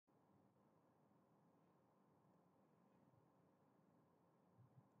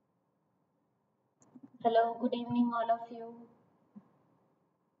Hello, good evening, all of you.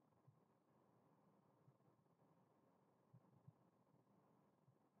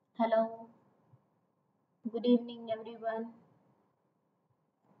 Hello, good evening, everyone.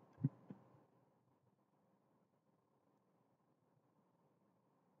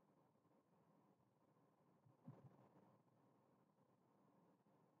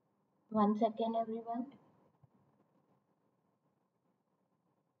 One second, everyone.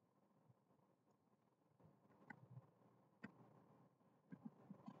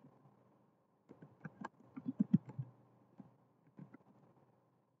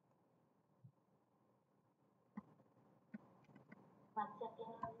 One second.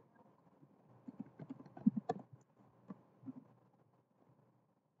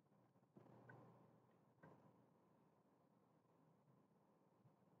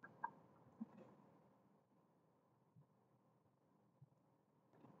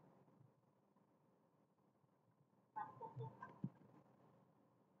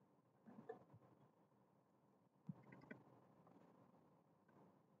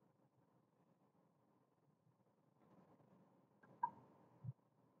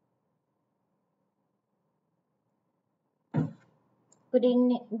 Good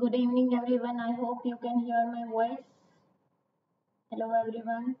evening, everyone. I hope you can hear my voice. Hello,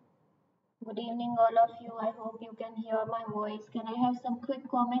 everyone. Good evening, all of you. I hope you can hear my voice. Can I have some quick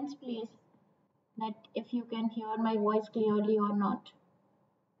comments, please? That if you can hear my voice clearly or not.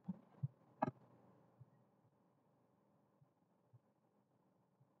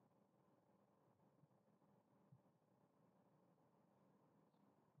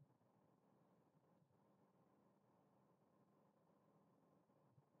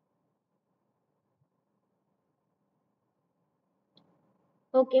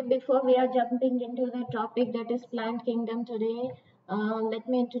 Okay, before we are jumping into the topic that is Plant Kingdom today, let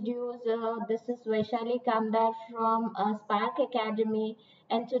me introduce this is Vaishali Kamdar from Spark Academy,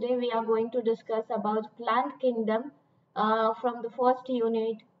 and today we are going to discuss about Plant Kingdom from the first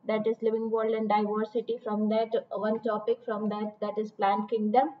unit that is Living World and Diversity. From that, one topic from that is Plant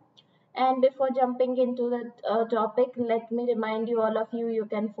Kingdom. And before jumping into the topic, let me remind you, all of you, you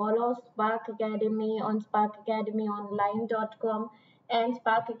can follow Spark Academy on sparkacademyonline.com, and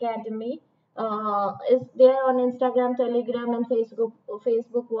Spark Academy is there on Instagram, Telegram, and Facebook.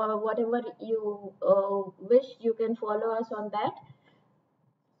 Facebook, whatever you wish, you can follow us on that.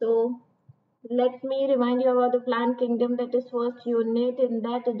 So let me remind you about the plant kingdom, that is first unit. In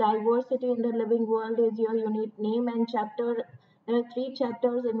that, diversity in the living world is your unit name, and chapter there are three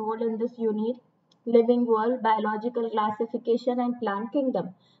chapters involved in this unit: living world, biological classification, and plant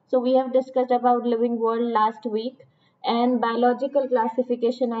kingdom. So we have discussed about living world last week, and biological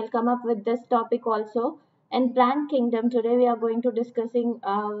classification. I'll come up with this topic also. And plant kingdom, today we are going to discuss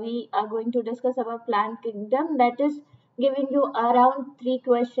about plant kingdom, that is giving you around three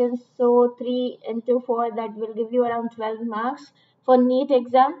questions. So 3 into 4, that will give you around 12 marks for NEET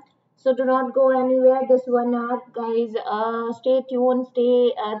exam. So do not go anywhere this 1 hour, guys. Stay tuned,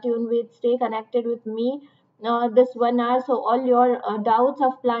 stay connected with me this 1 hour. So all your doubts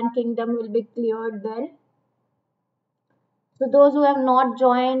of Plant Kingdom will be cleared then. So those who have not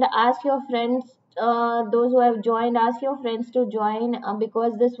joined, ask your friends. Those who have joined, ask your friends to join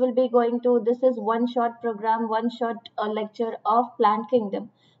because this will be going to. This is one short program, one short lecture of Plant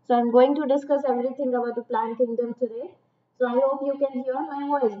Kingdom. So I'm going to discuss everything about the Plant Kingdom today. So I hope you can hear my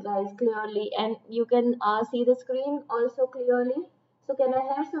voice, guys, clearly, and you can see the screen also clearly. So can I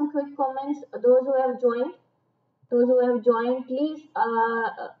have some quick comments? Those who have joined, please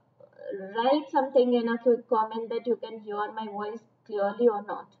write something in a quick comment that you can hear my voice clearly or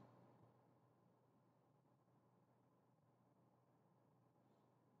not.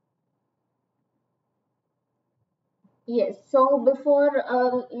 Yes. So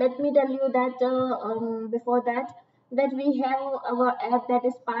let me tell you that before that we have our app, that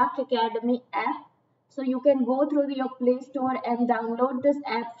is Spark Academy app. So you can go through your Play Store and download this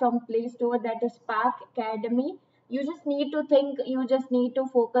app from Play Store, that is Spark Academy. You just need to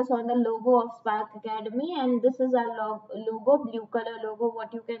focus on the logo of Spark Academy, and this is our logo, blue color logo,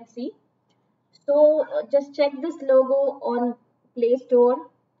 what you can see. So just check this logo on Play Store,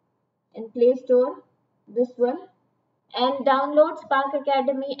 in Play Store, this one, and download Spark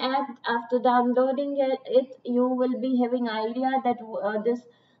Academy app. After downloading it, you will be having idea that this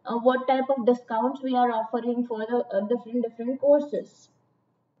what type of discounts we are offering for the different courses.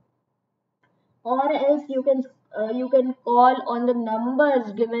 Or else you can call on the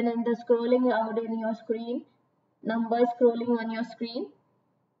numbers given in the scrolling out in your screen, numbers scrolling on your screen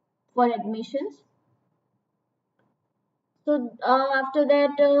for admissions. So after that,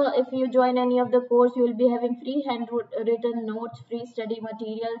 if you join any of the course, you will be having free handwritten notes, free study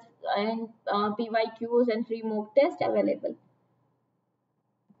materials, and PYQs and free mock test available.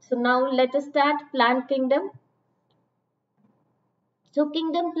 So now let us start Plant Kingdom. So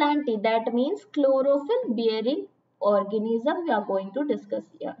kingdom plantae, that means chlorophyll bearing organism we are going to discuss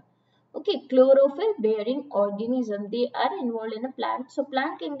here. Okay, chlorophyll bearing organism, they are involved in a plant. So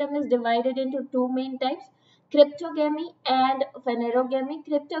plant kingdom is divided into two main types, cryptogamy and phanerogamy.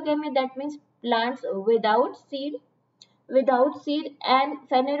 Cryptogamy, that means plants without seed, and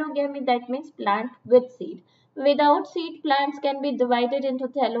phanerogamy, that means plant with seed. Without seed plants can be divided into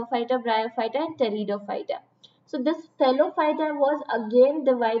thallophyta, bryophyta and pteridophyta. So this thallophyta was again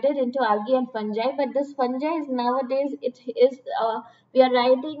divided into algae and fungi, but this fungi is nowadays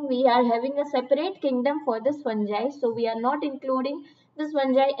we are having a separate kingdom for this fungi, so we are not including this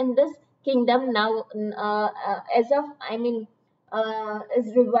fungi in this kingdom now. As of I mean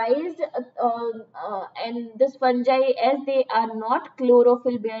is revised, and this fungi, as they are not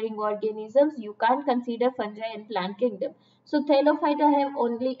chlorophyll bearing organisms, you can't consider fungi in plant kingdom. So thallophyta have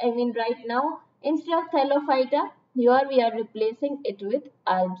only, right now instead of thallophyta, here we are replacing it with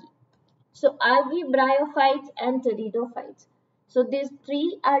algae. So algae, bryophytes and pteridophytes. So these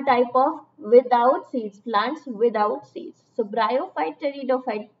three are type of without seeds, plants without seeds. So bryophyte,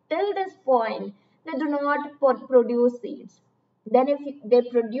 pteridophyte, till this point they do not produce seeds. Then if they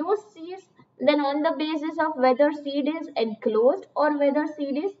produce seeds, then on the basis of whether seed is enclosed or whether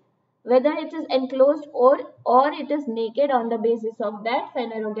it is enclosed or it is naked, on the basis of that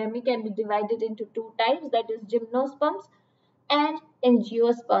phanerogamy can be divided into two types, that is gymnosperms and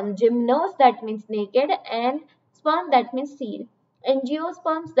angiosperm. Gymnos, that means naked, and sperm, that means seed.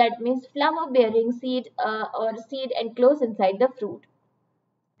 Angiosperms, that means flower bearing seed or seed enclosed inside the fruit.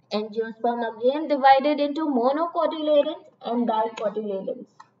 Angiosperm again divided into monocotyledons and dicotyledons.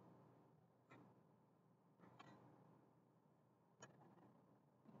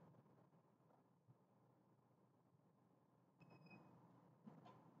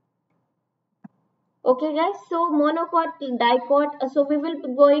 Okay guys, so monocot, dicot, so we will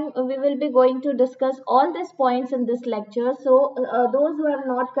be going to discuss all these points in this lecture. So those who are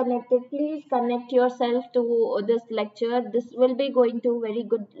not connected, please connect yourself to this lecture. This will be going to very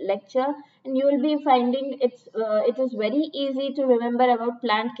good lecture, and you will be finding it is very easy to remember about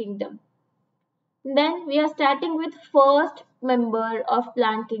plant kingdom. Then we are starting with first member of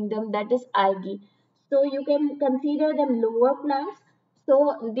plant kingdom, that is algae. So you can consider them lower plants.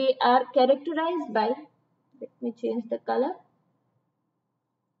 So they are characterized by, let me change the color.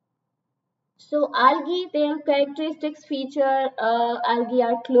 So algae, their characteristics feature, algae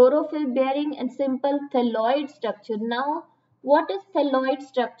are chlorophyll bearing and simple thalloid structure. Now what is thalloid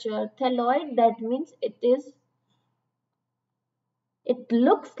structure? Thalloid, that means it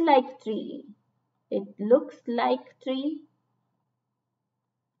looks like tree. It looks like tree,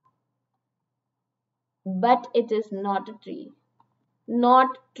 but it is not a tree, not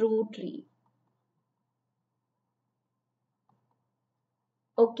true tree.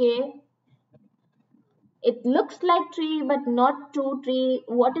 Okay, it looks like tree but not true tree.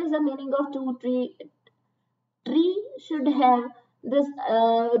 What is the meaning of true tree? Tree should have this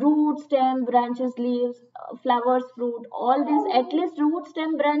root, stem, branches, leaves, flowers, fruit, all these, at least root,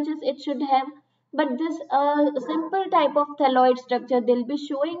 stem, branches it should have. But this simple type of thalloid structure, they'll be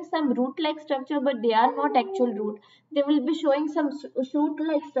showing some root like structure, but they are not actual root. They will be showing some shoot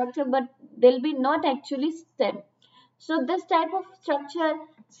like structure, but they'll be not actually stem. So this type of structure,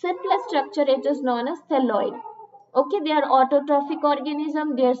 simplest structure, it is known as thalloid. Okay, they are autotrophic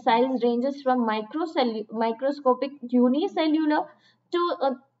organism. Their size ranges from microscopic unicellular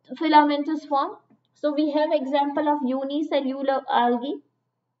to filamentous form. So we have example of unicellular algae.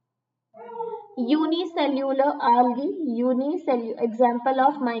 Example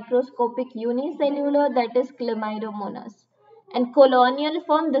of microscopic unicellular, that is Chlamydomonas. And colonial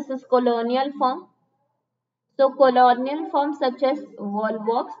form, this is colonial form. So colonial forms such as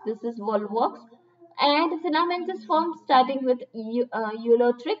volvox, this is volvox, and filamentous forms starting with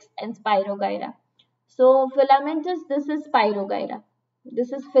Eulothrix and Spirogyra. So filamentous, this is Spirogyra.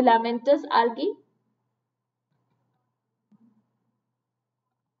 This is filamentous algae.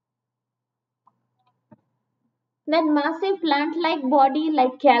 Then massive plant-like body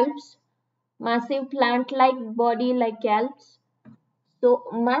like kelps. Massive plant-like body like kelps. So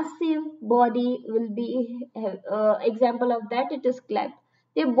massive body will be example of that. It is kelp.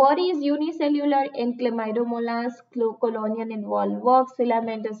 Their body is unicellular in Chlamydomonas, colonial in volvox,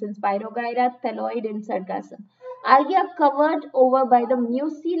 filamentous in Spirogyra, thalloid in Sargassum. Algae are covered over by the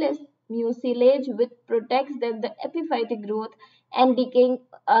mucilage which protects the epiphytic growth and decaying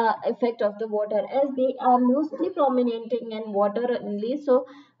effect of the water, as they are mostly prominent in water only. So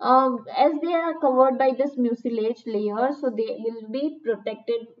as they are covered by this mucilage layer, so they will be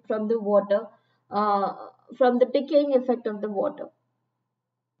protected from the water, uh, from the decaying effect of the water.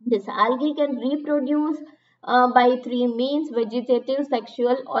 This algae can reproduce by three means: vegetative,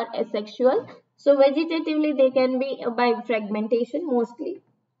 sexual, or asexual. So vegetatively they can be by fragmentation mostly,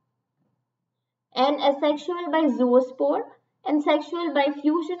 and asexual by zoospore, and sexual by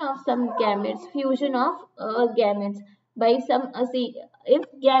fusion of some gametes, by some, see, if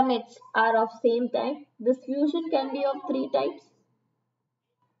gametes are of same type, this fusion can be of three types.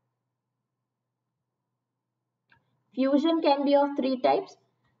 Fusion can be of three types.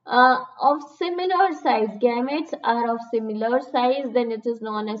 Of similar size, gametes are of similar size, then it is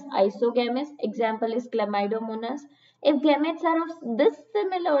known as isogametes. Example is Chlamydomonas. If gametes are of this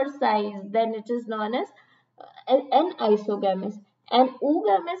similar size, then it is known as an isogametes. And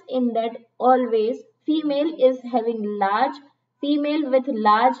oogametes, in that always female is having large, female with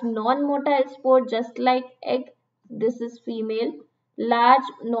large non-motile spore just like egg. This is female, large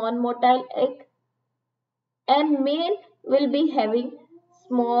non-motile egg, and male will be having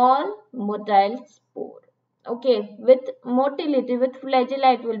small motile spore. Okay, with motility, with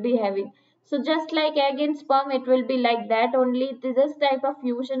flagella it will be having. So just like egg and sperm, it will be like that only. This type of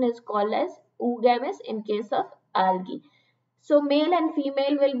fusion is called as oogametes in case of algae. So male and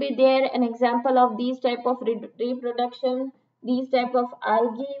female will be there. An example of these type of reproduction, these type of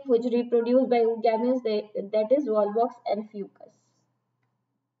algae which reproduce by oogametes, that is volvox and fucus.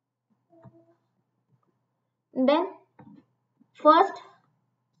 Then first,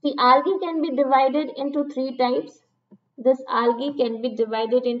 the algae can be divided into three types. This algae can be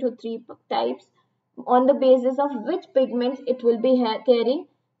divided into three types on the basis of which pigments it will be carrying.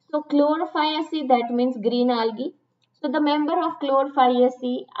 So chlorophyllaceae, that means green algae. So the member of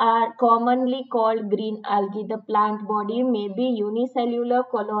chlorophyllaceae are commonly called green algae. The plant body may be unicellular,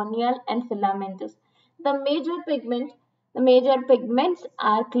 colonial, and filamentous. The major pigments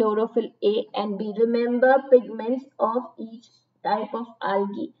are chlorophyll A and B. Remember pigments of each type of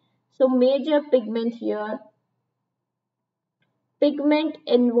algae. So major pigment here, pigment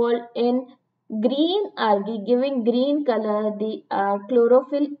involved in green algae giving green color, they are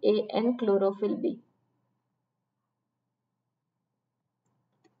chlorophyll A and chlorophyll B.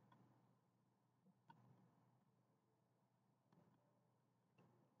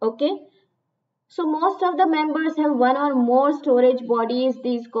 Okay. So most of the members have one or more storage bodies,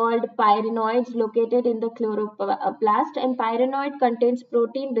 these called pyrenoids, located in the chloroplast, and pyrenoid contains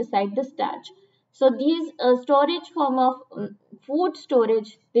protein beside the starch. So these storage form of food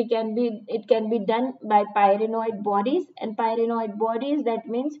storage, it can be done by pyrenoid bodies, and pyrenoid bodies, that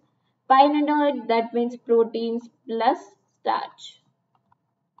means proteins plus starch.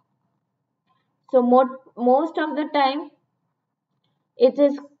 So most of the time it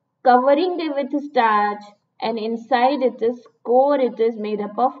is covering them with starch, and inside its core it is made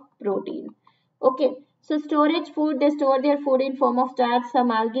up of protein. Okay, so storage food, they store their food in form of starch.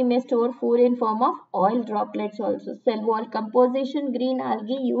 Some algae may store food in form of oil droplets also. Cell wall composition, green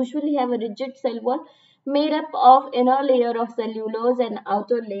algae usually have a rigid cell wall made up of inner layer of cellulose and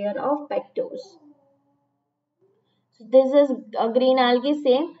outer layer of pectose. So this is a green algae,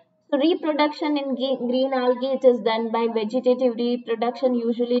 same. So reproduction in green algae, it is done by vegetative reproduction,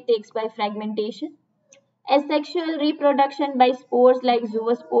 usually takes by fragmentation. Asexual reproduction by spores like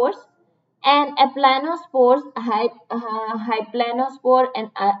zoospores, and aplanospores, hyplanospore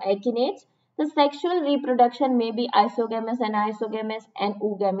and echinates. The sexual reproduction may be isogamous and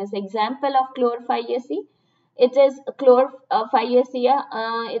oogamous. Example of chlorophyllaceae, it is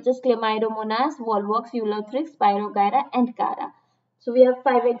chlorophyllaceae, it is Chlamydomonas, Volvox, Ulothrix, Spirogyra, and Cara. So we have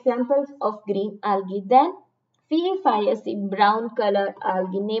 5 examples of green algae. Then Phaeophyllaceae, brown color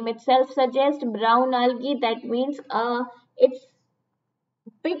algae. Name itself suggests brown algae. That means it's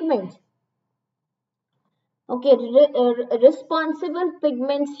pigment. Okay, responsible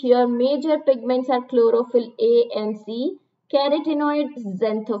pigments here. Major pigments are chlorophyll A and C. Carotenoid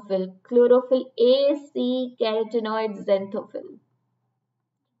xanthophyll. Chlorophyll A, C, carotenoid xanthophyll.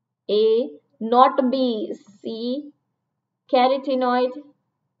 A, not B, C, carotenoid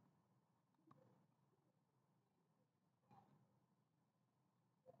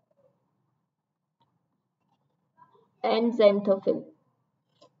and xanthophyll.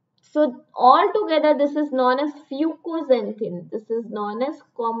 So altogether this is known as fucoxanthin. This is known as,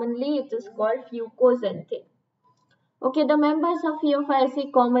 commonly it is called fucoxanthin. Okay, the members of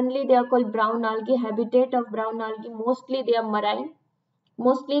Phaeophyllaceae, commonly they are called brown algae. Habitat of brown algae, mostly they are marine.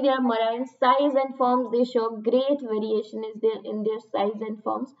 Mostly they are marine. Size and forms, they show great variation is there in their size and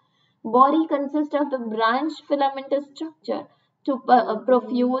forms. Body consists of the branch filamentous structure to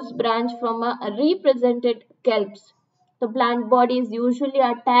profuse branch from a represented kelps. The plant body is usually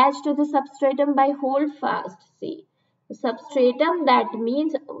attached to the substratum by hold fast. See, substratum, that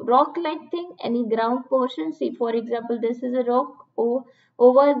means rock like thing, any ground portion. See, for example, this is a rock.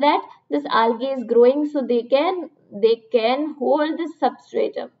 Over that this algae is growing, so they can hold this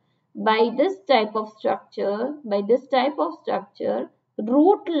substratum by this type of structure,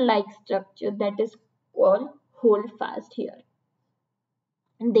 root like structure, that is called hold fast here.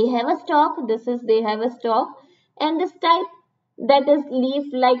 And they have a stalk, they have a stalk, and this type, that is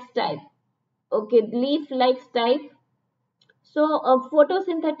leaf like type. Okay, leaf like type. So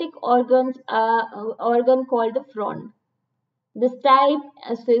photosynthetic organ called the frond. This type,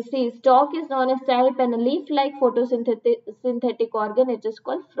 as we see, stalk is known as type, and a leaf-like photosynthetic organ, it is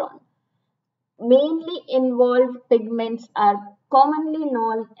called frond. Mainly involved pigments are commonly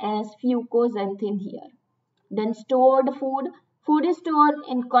known as fucoxanthin here. Then stored food. Food is stored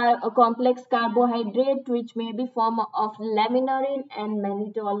in a complex carbohydrate which may be form of laminarin and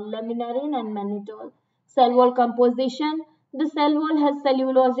mannitol. Cell wall composition. The cell wall has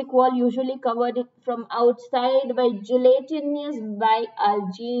cellulosic wall usually covered from outside by gelatinous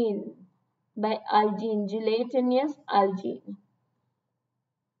algine.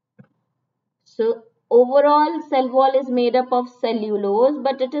 So overall cell wall is made up of cellulose,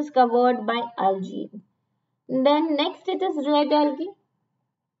 but it is covered by algae. Then next it is red algae.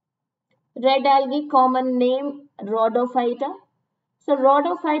 Red algae, common name Rhodophyta. So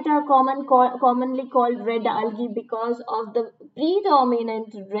Rhodophyta are commonly called red algae because of the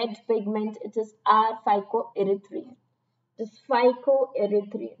predominant red pigment. It is R phycoerythrin. This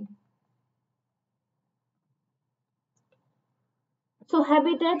phycoerythrin. So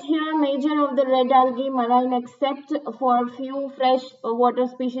habitat here, major of the red algae marine, except for few fresh water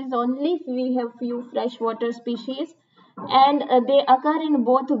species. Only we have few freshwater species, and they occur in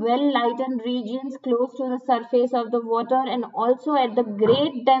both well-lightened regions close to the surface of the water and also at the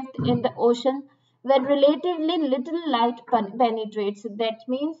great depth in the ocean where relatively little light penetrates. That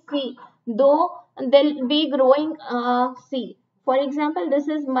means, see, though they'll be growing, for example, this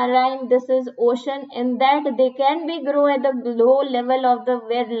is marine, this is ocean, in that they can be grow at the low level of the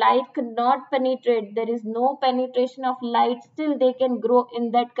where light could not penetrate. There is no penetration of light, still they can grow in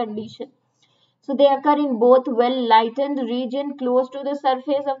that condition. So they occur in both well-lightened region close to the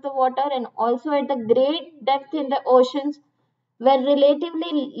surface of the water and also at the great depth in the oceans where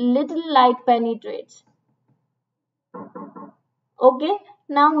relatively little light penetrates. Okay,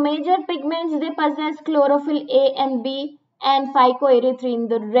 now major pigments, they possess chlorophyll A and B and phycoerythrin.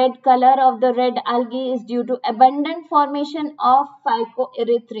 The red color of the red algae is due to abundant formation of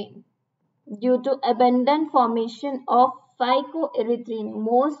phycoerythrin.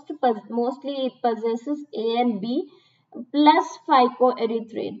 Mostly it possesses A and B plus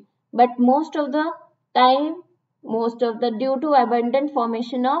phycoerythrin, but most of the due to abundant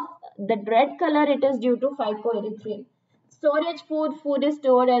formation of the red color, it is due to phycoerythrin. Storage food is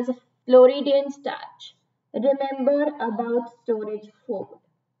stored as a Floridian starch. Remember about storage food.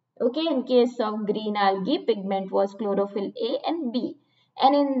 Okay, in case of green algae, pigment was chlorophyll A and B,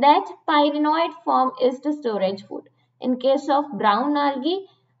 and in that pyrenoid form is the storage food. In case of brown algae,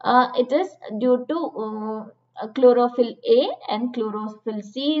 it is due to chlorophyll A and chlorophyll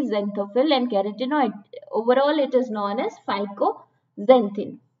C, xanthophyll and carotenoid. Overall, it is known as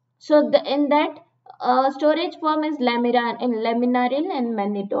phycoxanthin. So in that storage form is laminarin and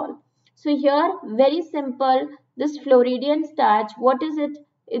mannitol. So here, very simple, this Floridian starch, what is it?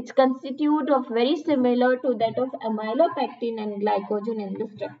 It's constitute of very similar to that of amylopectin and glycogen in the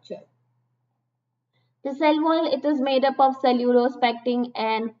structure. The cell wall, it is made up of cellulose, pectin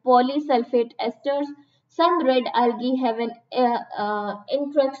and polysulfate esters. Some red algae have an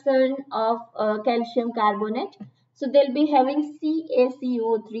interaction of calcium carbonate. So they'll be having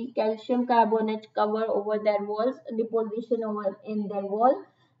CaCO3, calcium carbonate cover over their walls, deposition over in their wall.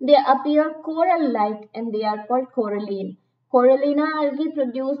 They appear coral-like and they are called coralline. Corallina algae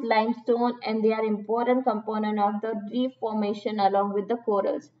produce limestone and they are important component of the reef formation along with the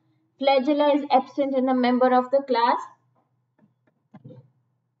corals. Flagella is absent in a member of the class.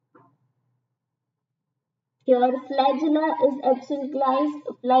 Here flagella is absent, guys.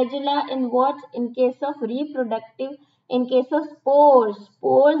 Flagella in what? In case of reproductive, in case of spores.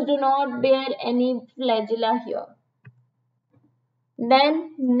 Spores do not bear any flagella here.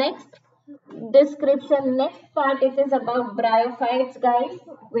 Then next description, next part, it is about bryophytes, guys.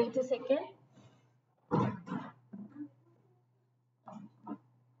 Wait a second.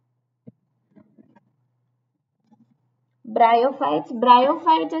 bryophytes.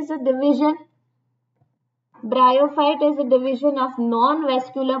 Bryophyte is a division. Bryophyte is a division of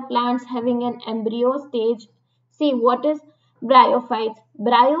non-vascular plants having an embryo stage. See, what is bryophytes?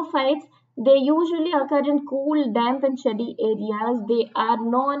 Bryophytes, they usually occur in cool, damp and shady areas. They are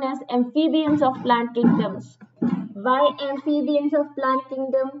known as amphibians of plant kingdoms. Why amphibians of plant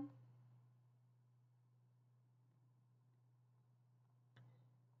kingdom?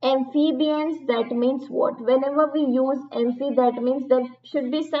 Amphibians, that means what? Whenever we use amphi, that means there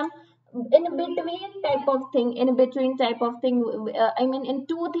should be some in between type of thing, in between type of thing. I mean, in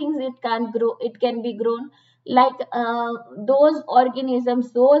two things it can grow, it can be grown, like those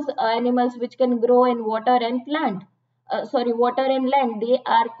organisms, those animals which can grow in water and plant. Sorry, water and land, they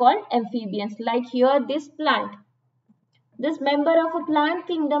are called amphibians. Like here, this plant, this member of a plant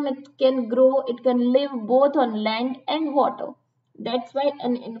kingdom, it can grow, it can live both on land and water. That's why,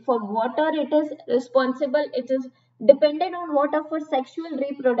 and for water, it is responsible, it is dependent on water for sexual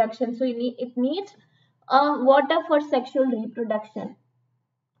reproduction. So it needs water for sexual reproduction.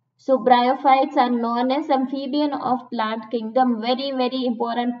 So bryophytes are known as amphibian of plant kingdom. Very, very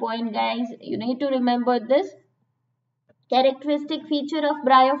important point, guys. You need to remember this. Characteristic feature of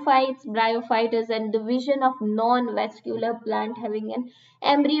bryophytes. Bryophyte is a division of non-vascular plant having an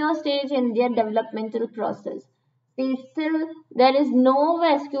embryo stage in their developmental process. See, still there is no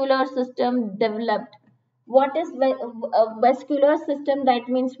vascular system developed. What is a vascular system? That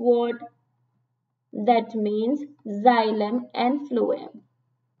means what? That means xylem and phloem.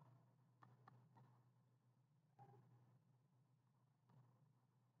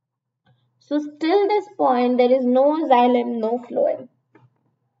 So till this point, there is no xylem, no phloem.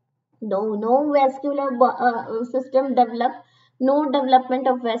 No vascular system developed, no development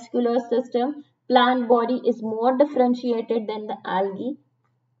of vascular system. Plant body is more differentiated than the algae.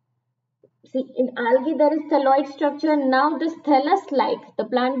 See, in algae there is thalloid structure. Now this thallus-like, the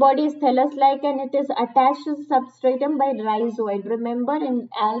plant body is thallus-like and it is attached to the substratum by rhizoid. Remember, in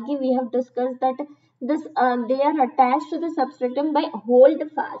algae we have discussed that this they are attached to the substratum by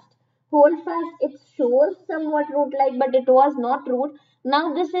holdfast. Holdfast, it shows somewhat root-like, but it was not root.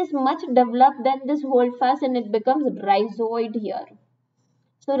 Now this is much developed than this holdfast and it becomes rhizoid here.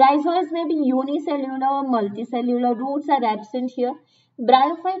 So rhizoids may be unicellular or multicellular. Roots are absent here.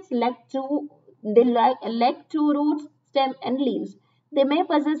 Bryophytes lack two roots, stem and leaves. They may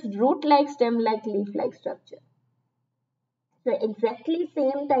possess root-like, stem-like, leaf-like structure. So exactly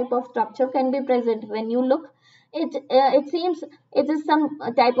same type of structure can be present. When you look, it seems it is some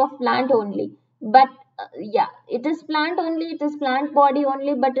type of plant only. But yeah, it is plant only, it is plant body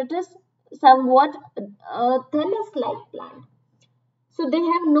only, but it is somewhat thallus-like plant. So they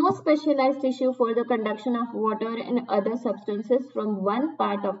have no specialized tissue for the conduction of water and other substances from one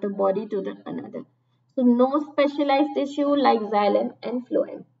part of the body to the another. So no specialized tissue like xylem and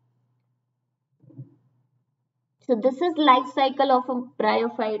phloem. So this is life cycle of a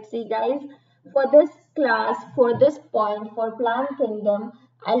bryophyte. See guys, for this class, for this point, for plant kingdom,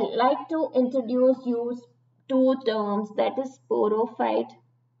 I like to introduce you two terms, that is sporophyte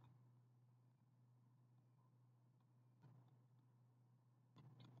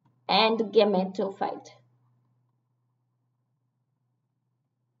and gametophyte.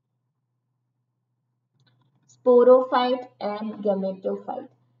 Sporophyte and gametophyte.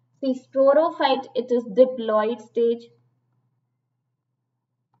 See, sporophyte, it is diploid stage.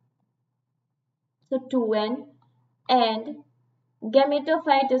 So 2N, and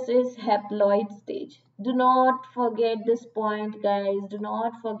gametophyte is haploid stage. Do not forget this point, guys. Do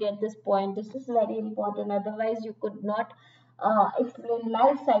not forget this point. This is very important. Otherwise, you could not explain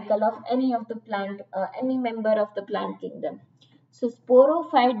life cycle of any of the plant, any member of the plant kingdom. So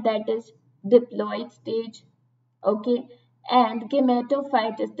sporophyte, that is diploid stage, okay, and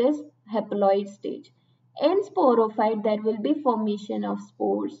gametophyte is this haploid stage. In sporophyte, there will be formation of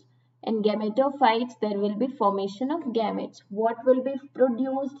spores. In gametophytes, there will be formation of gametes. What will be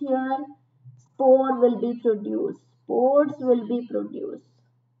produced here? Spore will be produced. Spores will be produced.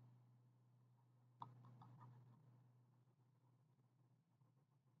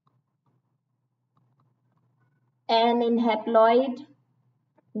 And in haploid,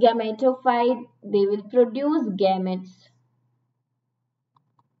 gametophyte, they will produce gametes.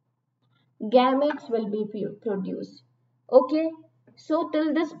 Gametes will be produced. Okay. So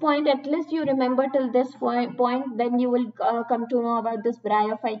till this point, at least you remember till this point, then you will come to know about this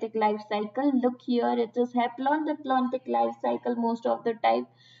bryophytic life cycle. Look here, it is haplontic life cycle most of the time.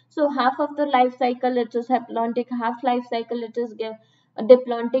 So half of the life cycle it is haplontic, half life cycle it is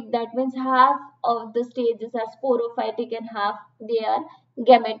diplontic. That means half of the stages are sporophytic and half they are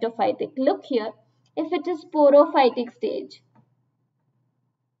gametophytic. Look here, If it is sporophytic stage,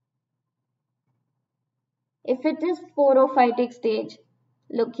 if it is sporophytic stage,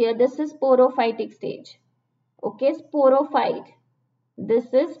 look here, this is sporophytic stage. Okay, sporophyte.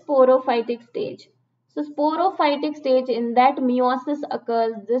 This is sporophytic stage. So sporophytic stage, in that meiosis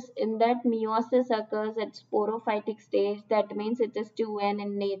occurs, at sporophytic stage. That means it is 2n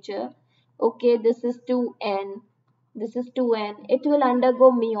in nature. Okay, this is 2n. This is 2n. It will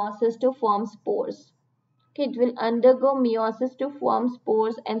undergo meiosis to form spores. Okay, it will undergo meiosis to form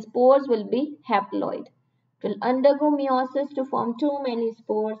spores, and spores will be haploid. It will undergo meiosis to form too many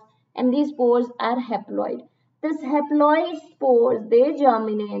spores, and these spores are haploid. This haploid spores, they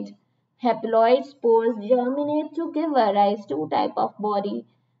germinate. Haploid spores germinate to give rise to type of body,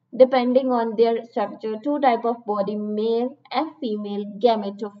 depending on their structure, two type of body, male and female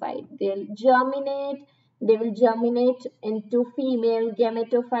gametophyte. They will germinate into female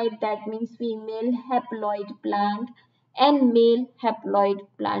gametophyte, that means female haploid plant, and male haploid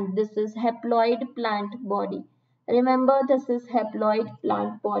plant. This is haploid plant body. Remember, this is haploid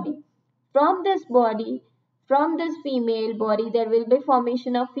plant body. From this body, from this female body, there will be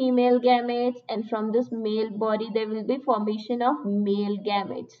formation of female gametes, and from this male body, there will be formation of male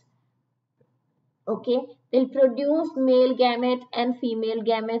gametes. Okay, they'll produce male gamete and female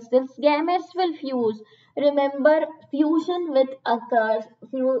gametes. These gametes will fuse. Remember, fusion only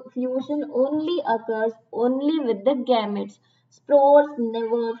occurs only with the gametes. Spores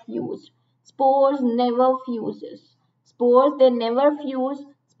never fuse. Spores, they never fuse.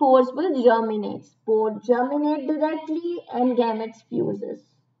 Spores will germinate. Spores germinate directly and gametes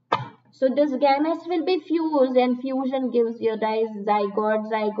fuses. So this gametes will be fused, and fusion gives you rise zygote.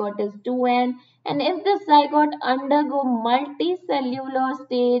 Zygote is 2n, and if this zygote undergo multicellular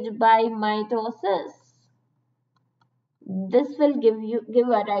stage by mitosis, this will give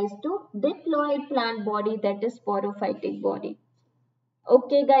a rise to diploid plant body, that is sporophytic body.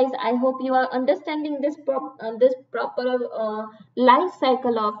 Okay guys, I hope you are understanding this proper life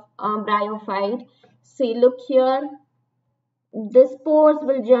cycle of bryophyte. See, look here. The spores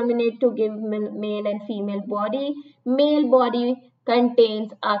will germinate to give male and female body. Male body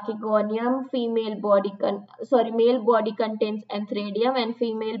contains archegonium, male body contains antheridium, and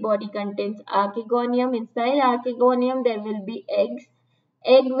female body contains archegonium. Inside archegonium there will be eggs.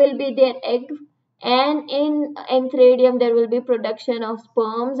 Egg will be their egg, and in antheridium there will be production of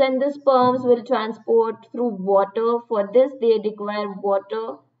sperms, and the sperms will transport through water. For this they require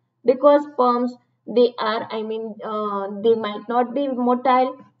water, because sperms, they might not be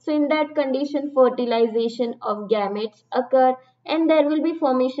motile. So in that condition, fertilization of gametes occur, and there will be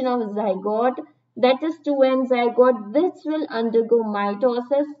formation of zygote, that is 2n zygote, which will undergo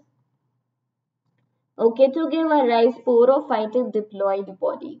mitosis, okay, to give a rise sporophytic diploid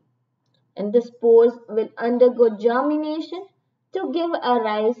body. And the spores will undergo germination to give a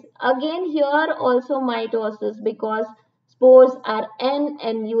rise. Again here also mitosis, because spores are N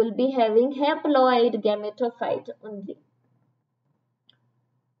and you will be having haploid gametophyte only.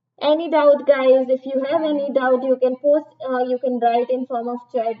 Any doubt guys? If you have any doubt, you can you can write in form of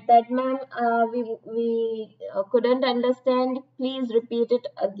chat that ma'am, we couldn't understand. Please repeat it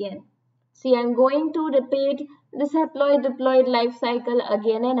again. See, I'm going to repeat this haploid diploid life cycle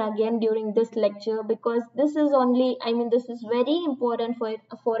again and again during this lecture, because this is only, this is very important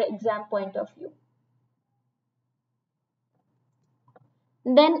for exam point of view.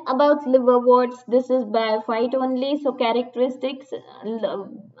 Then about liverworts, this is bryophyte only. So characteristics,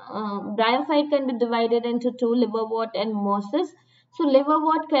 bryophyte can be divided into two, liverwort and mosses. So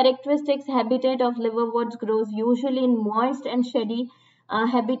liverwort characteristics, habitat of liverworts grows usually in moist and shady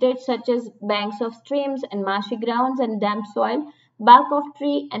habitats such as banks of streams and marshy grounds and damp soil, bark of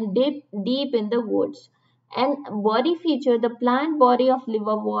tree, and deep in the woods. And body feature, the plant body of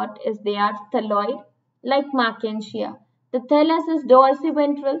liverwort is they are thalloid like Markensia. The thallus is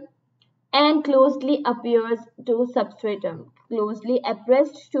dorsiventral and closely appears to substratum, closely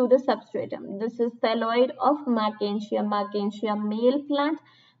appressed to the substratum. This is thalloid of Markensia. Markensia male plant,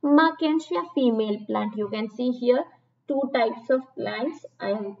 Markensia female plant. You can see here two types of plants.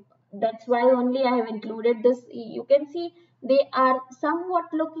 That's why only I have included this. You can see they are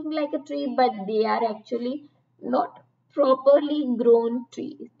somewhat looking like a tree, but they are actually not properly grown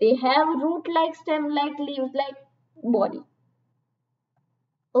trees. They have root-like, stem-like, leaves-like body.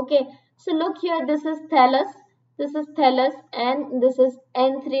 Okay, so look here, this is thallus, and this is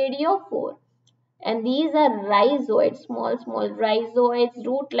anthradiophore. And these are rhizoids, small rhizoids,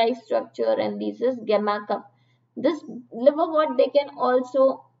 root-like structure, and this is gamma cup. This liverwort, they can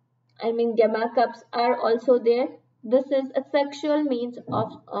also, gamma cups are also there. This is a sexual means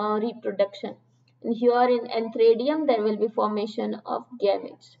of reproduction. And here in Anthraedium, there will be formation of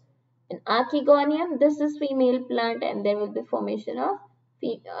gametes. In Archegonium, this is female plant and there will be formation of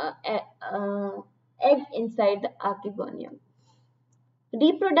egg inside the Archegonium.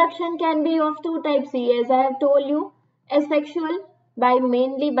 Reproduction can be of two types, as I have told you, asexual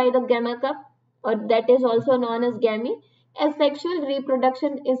mainly by the gamma cup, or that is also known as gamete. Asexual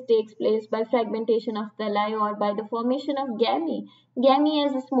reproduction takes place by fragmentation of thalli or by the formation of gamete. Gamete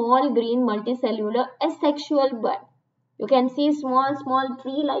is a small green multicellular asexual bud. You can see small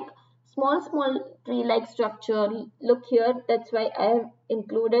tree like structure. Look here, that's why I have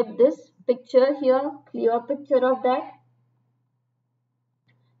included this picture here, clear picture of that.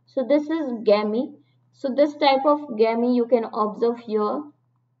 So this is gamete. So this type of gamete you can observe here.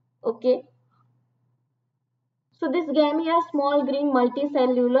 Okay. So this gamete are small green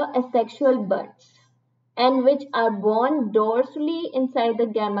multicellular asexual buds and which are born dorsally inside the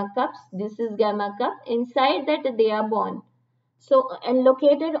gamma cups. This is gamma cup. Inside that they are born. So and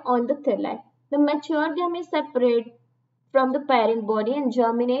located on the thalli. The mature gamete separate from the parent body and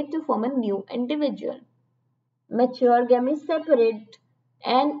germinate to form a new individual. Mature gamete separate.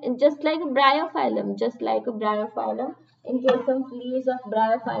 And just like a bryophyllum, in case of leaves of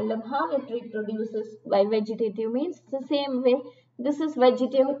bryophyllum, how it reproduces by vegetative means, the same way this is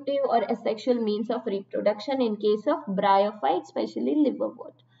vegetative or asexual means of reproduction in case of bryophyte, especially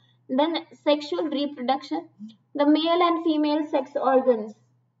liverwort. Then sexual reproduction, the male and female sex organs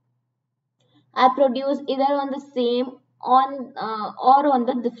are produced either on the same or on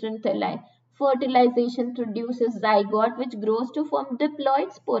the different thalli. Fertilization produces zygote which grows to form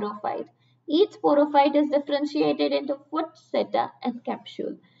diploid sporophyte. Each sporophyte is differentiated into foot, seta and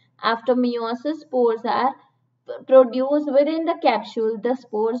capsule. After meiosis, spores are produced within the capsule. The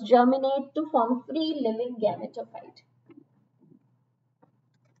spores germinate to form free living gametophyte.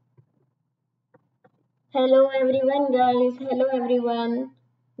 Hello everyone guys, hello everyone.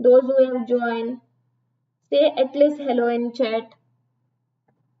 Those who have joined, say at least hello in chat.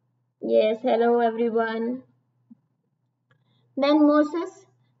 Yes, hello everyone. Then meiosis.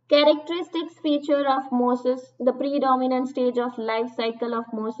 Characteristics feature of meiosis. The predominant stage of life cycle of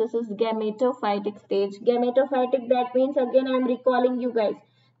meiosis is gametophytic stage. Gametophytic, that means, again I am recalling you guys.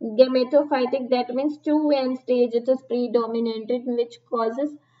 Gametophytic, that means 2N stage. It is predominated, which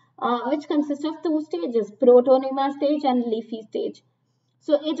consists of two stages, protonema stage and leafy stage.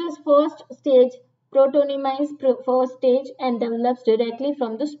 So it is first stage. Protonema is first stage and develops directly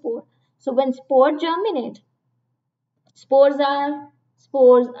from the spore. So when spore germinate, spores are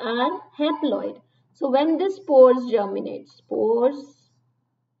haploid. So when the spores germinate,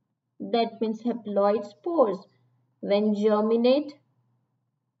 that means haploid spores, when germinate,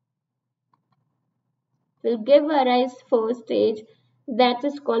 will give rise first stage, that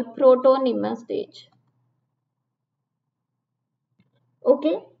is called protonema stage.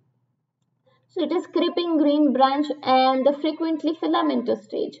 Okay. So it is creeping green branch and the frequently filamentous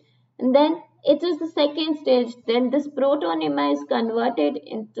stage. And then it is the second stage. Then this protonema is converted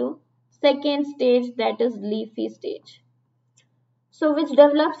into second stage, that is leafy stage. So which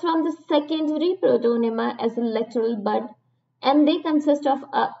develops from the secondary protonema as a lateral bud, and they consist of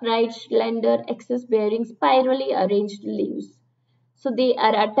upright, slender, axis-bearing, spirally arranged leaves. So they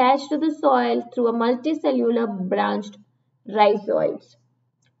are attached to the soil through a multicellular branched rhizoids.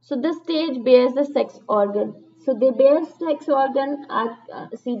 So this stage bears the sex organ. So they bear sex organ.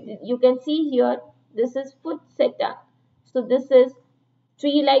 You can see here, this is foot seta. So this is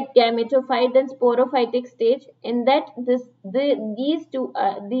tree-like gametophyte, then sporophytic stage. In that,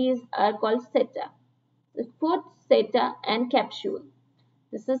 these are called seta. The foot, seta, and capsule.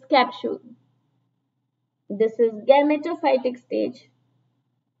 This is capsule. This is gametophytic stage.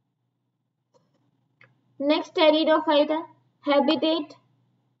 Next, pteridophyta. Habitat.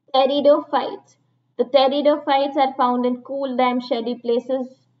 Pteridophytes. The pteridophytes are found in cool, damp, shady places,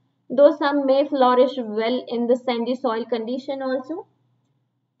 though some may flourish well in the sandy soil condition also.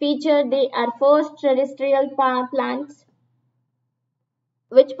 Feature, they are first terrestrial plants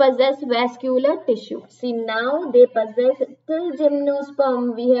which possess vascular tissue. See, now they possess till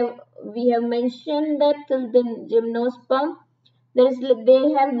gymnosperm. We have mentioned that till the gymnosperm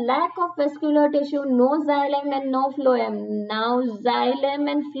they have lack of vascular tissue, no xylem and no phloem. Now xylem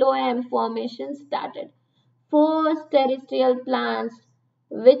and phloem formation started. First terrestrial plants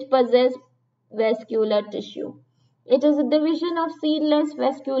which possess vascular tissue. It is a division of seedless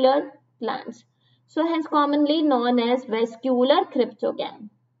vascular plants. So hence commonly known as vascular cryptogam.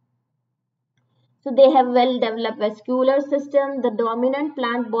 So they have well developed vascular system. The dominant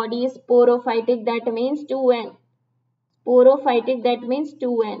plant body is sporophytic, that means 2N. Sporophytic, that means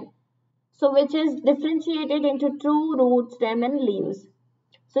 2N. So which is differentiated into true root, stem and leaves.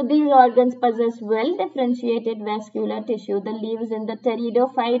 So these organs possess well differentiated vascular tissue. The leaves in the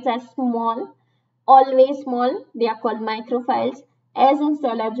pteridophytes are small, always small. They are called microphytes, as in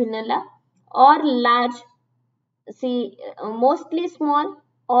Selaginella, or large. See, mostly small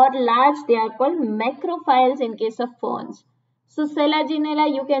or large. They are called macrophyles in case of ferns. So Selaginella,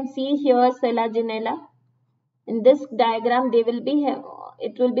 you can see here Selaginella. In this diagram,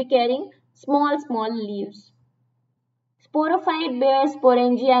 it will be carrying small leaves. Sporophyte bears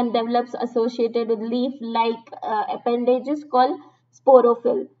sporangia and develops associated with leaf-like appendages called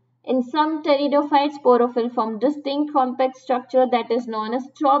sporophyll. In some pteridophytes, sporophyll form distinct compact structure that is known as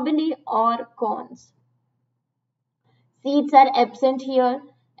trobili or cones. Seeds are absent here,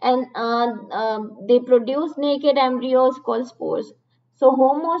 and they produce naked embryos called spores. So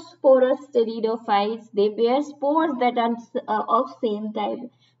homosporous pteridophytes, they bear spores that are of same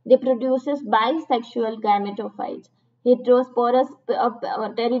type. They produces bisexual gametophytes. Heterosporous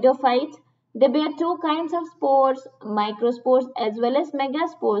pteridophytes, they bear two kinds of spores, microspores as well as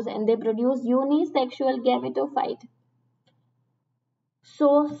megaspores, and they produce unisexual gametophyte.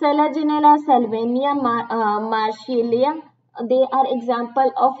 So Selaginella, Salvinia, Marshallia, they are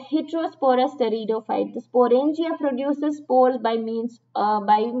example of heterosporous pteridophyte. The sporangia produces spores by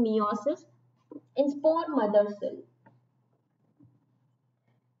meiosis in spore mother cell.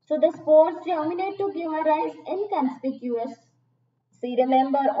 So the spores germinate to give a rise inconspicuous. See,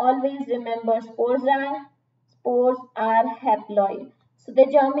 always remember, spores are haploid. So they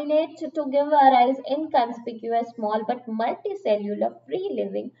germinate to give a rise inconspicuous, small but multicellular,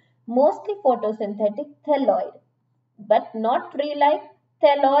 free-living, mostly photosynthetic thelloid, but not tree-like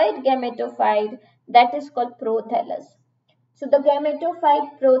thelloid gametophyte that is called prothallus. So the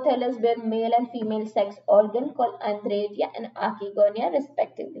gametophyte prothallus bear male and female sex organ called antheradia and archegonia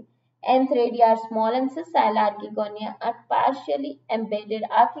respectively. Antheradia are small and sessile, archegonia are partially embedded.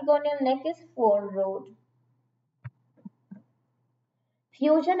 Archegonial neck is four-rowed.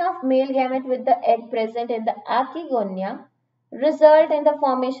 Fusion of male gamete with the egg present in the archegonia result in the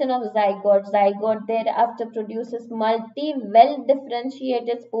formation of zygote. Zygote thereafter produces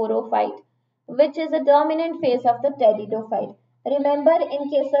well-differentiated sporophyte, which is a dominant phase of the pteridophyte. Remember, in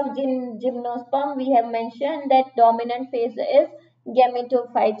case of gymnosperm, we have mentioned that dominant phase is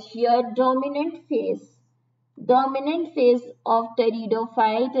gametophyte. Here, dominant phase of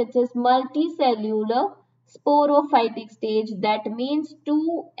pteridophyte, it is multicellular sporophytic stage, that means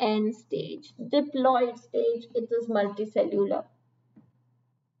 2N stage. Diploid stage, it is multicellular.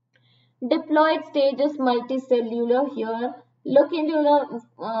 Diploid stage is multicellular. Here, look into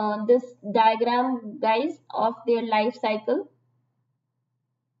this diagram, guys, of their life cycle.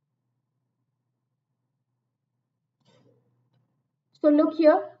 So look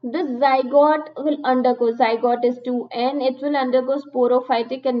here, this zygote will undergo, zygote is 2N, it will undergo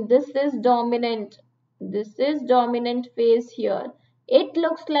sporophytic, and this is dominant. This is dominant phase here. It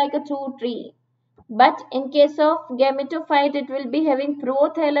looks like a true tree. But in case of gametophyte, it will be having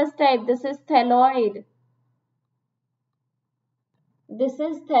prothallus type. This is thelloid. This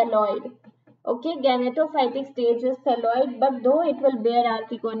is thelloid. Okay, gametophytic stage is thelloid, but though it will bear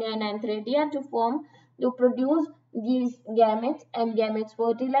archegonia and antheradia to produce these gametes, and gametes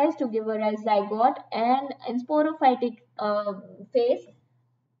fertilize to give a rise zygote, and in sporophytic phase,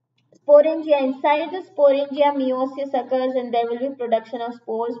 sporangia, inside the sporangia meiosis occurs and there will be production of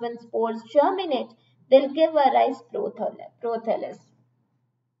spores. When spores germinate, they'll give a rise prothallus.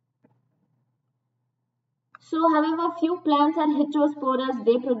 So, however, few plants are heterosporous.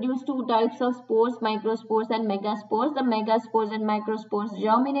 They produce two types of spores, microspores and megaspores. The megaspores and microspores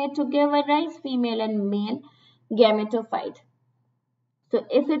germinate to give a rise female and male gametophyte. So,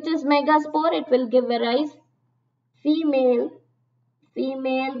 if it is megaspore, it will give a rise female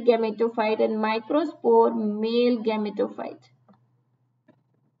gametophyte, and microspore male gametophyte.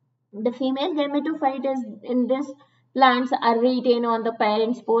 The female gametophyte is in this plants are retained on the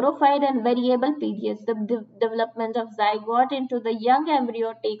parent sporophyte and variable periods. The development of zygote into the young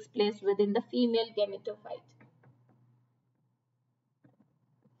embryo takes place within the female gametophyte.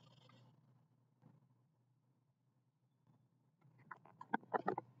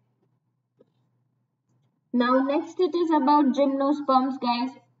 Now next it is about gymnosperms,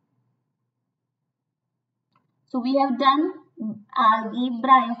 guys. So we have done algae,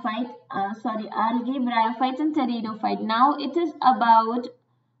 bryophyte, and pteridophyte. Now it is about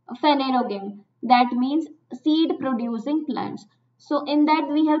phanerogam, that means seed producing plants. So in that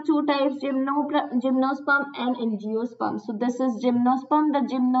we have two types, gymnosperm and angiosperm. So this is gymnosperm. The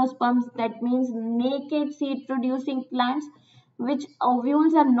gymnosperms, that means naked seed producing plants, which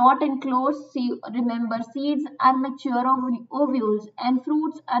ovules are not enclosed. See, remember, seeds are mature ovules and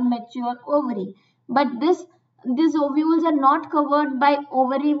fruits are mature ovary. But these ovules are not covered by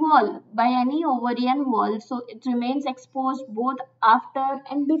ovary wall, by any ovarian wall. So it remains exposed both after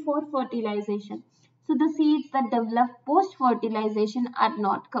and before fertilization. So the seeds that develop post-fertilization are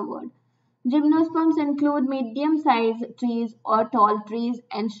not covered. Gymnosperms include medium-sized trees or tall trees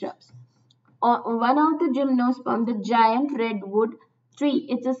and shrubs. One of the gymnosperm, the giant redwood tree,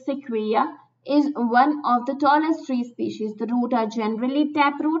 it's a sequoia, is one of the tallest tree species. The roots are generally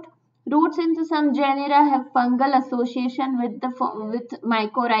taproot. Roots in some genera have fungal association with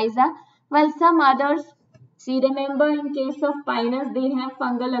mycorrhiza, while some others, see, remember in case of pinus, they have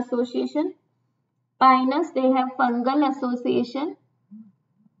fungal association. Pinus, they have fungal association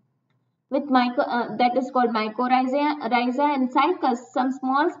with that is called mycorrhiza and cycas. Some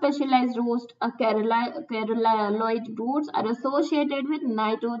small specialized roots, carolloid roots, are associated with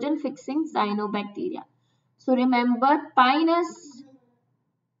nitrogen fixing cyanobacteria. So remember, pinus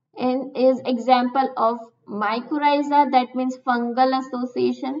is example of mycorrhiza, that means fungal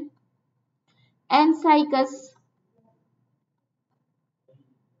association, and cycas,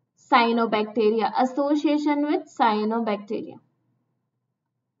 cyanobacteria, association with cyanobacteria.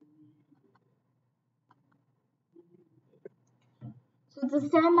 So the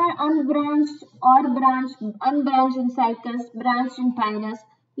stem are unbranched or unbranched in cycas, branched in pinus.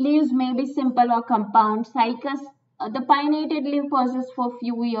 Leaves may be simple or compound. Cycas, the pinnated leaf persists for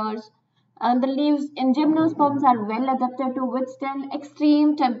few years. The leaves in gymnosperms are well adapted to withstand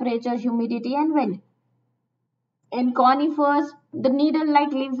extreme temperature, humidity, and wind. In conifers, the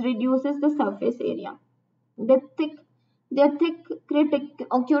needle-like leaves reduces the surface area. Their thick,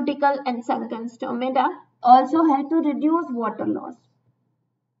 cuticle and sunken stomata also help to reduce water loss.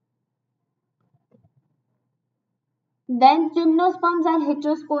 Then gymnosperms are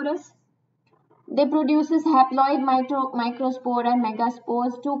heterosporous. They produces haploid microspore and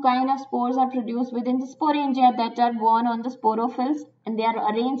megaspores. Two kinds of spores are produced within the sporangia that are borne on the sporophylls, and they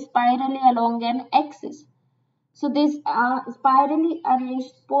are arranged spirally along an axis. So this spirally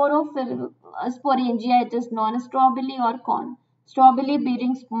arranged sporangia, it is known as strobili or cone. Strobili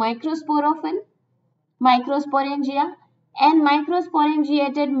bearing microsporangia, and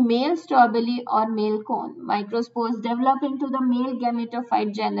microsporangiated male strobili or male cone. Microspores develop into the male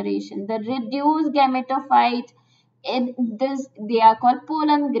gametophyte generation. The reduced gametophyte, they are called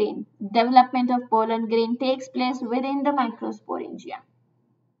pollen grain. Development of pollen grain takes place within the microsporangia.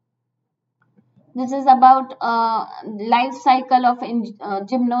 This is about life cycle of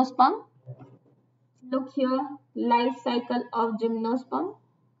gymnosperm. Look here, life cycle of gymnosperm.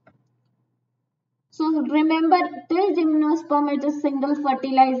 So remember, till gymnosperm it is single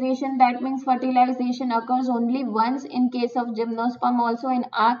fertilization. That means fertilization occurs only once in case of gymnosperm. Also in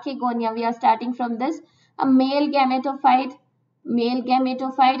archegonia, we are starting from this. A male gametophyte and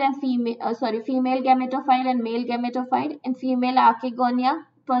female gametophyte and male gametophyte. In female archegonia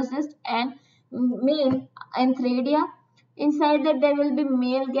persist and male anthradia. Inside that there will be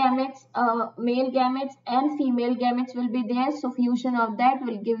male gametes and female gametes will be there. So fusion of that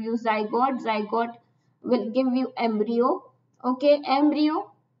will give you zygote. Zygote will give you embryo. Okay,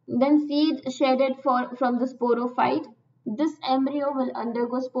 embryo. Then seed shedded from the sporophyte. This embryo will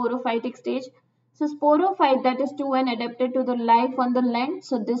undergo sporophytic stage. So sporophyte, that is two and adapted to the life on the land.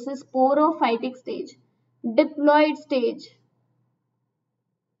 So this is sporophytic stage. Diploid stage,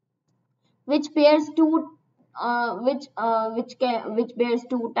 which bears two which bears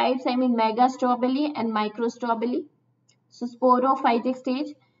two types, I mean megastrobili and microstrobili. So sporophytic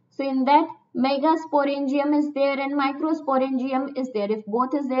stage. So in that, megasporangium is there and microsporangium is there. If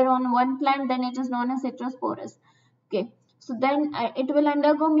both is there on one plant, then it is known as heterosporous. Okay. So then it will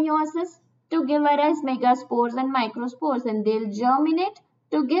undergo meiosis to give arise megaspores and microspores, and they'll germinate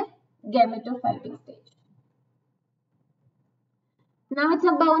to give gametophytic stage. Now it's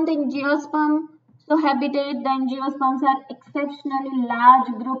about the angiosperm. So habitat, the angiosperms are exceptionally large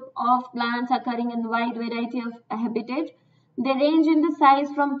group of plants occurring in wide variety of habitat. They range in the size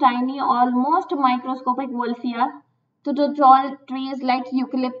from tiny, almost microscopic wolfia to the tall trees like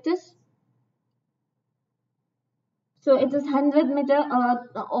eucalyptus. So it is 100 meter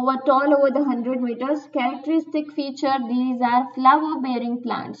over the 100 meters. Characteristic feature, these are flower bearing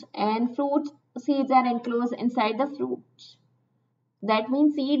plants and fruits. Seeds are enclosed inside the fruits. That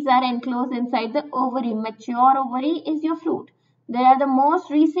means seeds are enclosed inside the ovary. Mature ovary is your fruit. They are the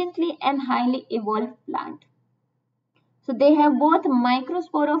most recently and highly evolved plant. So they have both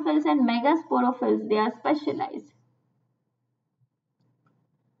microsporophylls and megasporophylls. They are specialized.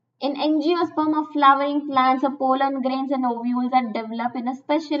 In angiosperm of flowering plants, the pollen grains and ovules are developed in a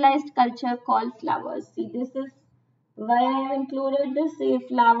specialized culture called flowers. See, this is why I have included this. See,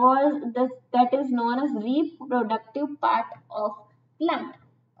 flowers, that is known as reproductive part of plant.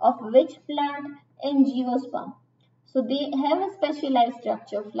 Of which plant? Angiosperm. So they have a specialized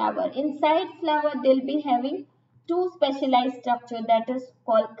structure, flower. Inside flower, they'll be having two specialized structure, that is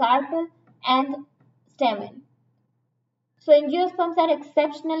called carpel and stamen. So angiosperms are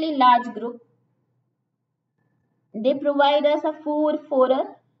exceptionally large group. They provide us a food,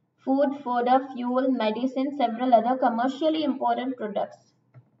 fodder, fuel, medicine, several other commercially important products.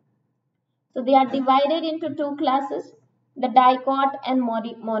 So they are divided into two classes, the dicot and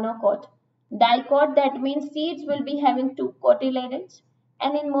monocot. Dicot, that means seeds will be having two cotyledons,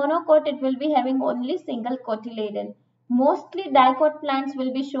 and in monocot it will be having only single cotyledon. Mostly dicot plants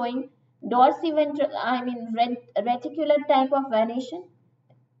will be showing reticular type of venation.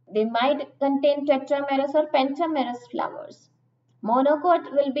 They might contain tetramerous or pentamerous flowers.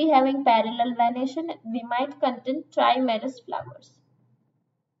 Monocot will be having parallel venation. They might contain trimerous flowers.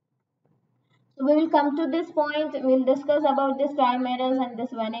 So we will come to this point. We will discuss about this trimerous and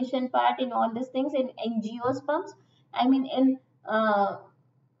this venation part in all these things in angiosperms. In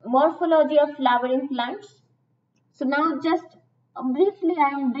morphology of flowering plants. So now just briefly I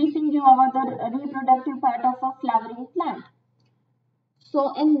am briefing you about the reproductive part of a flowering plant.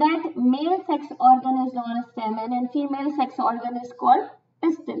 So in that, male sex organ is known as stamen and female sex organ is called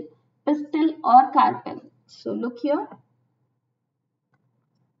pistil or carpel. So look here.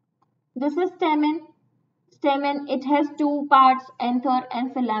 This is stamen. Stamen, it has two parts, anther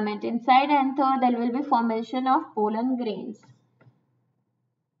and filament. Inside anther, there will be formation of pollen grains.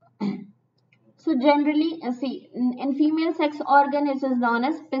 So generally, see, in female sex organ, it is known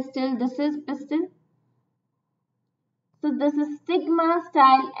as pistil. This is pistil. So this is stigma,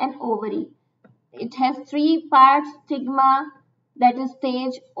 style and ovary. It has three parts: stigma, that is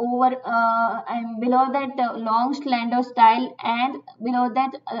stage, over and below that long slender style, and below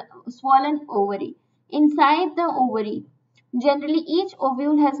that swollen ovary. Inside the ovary, generally each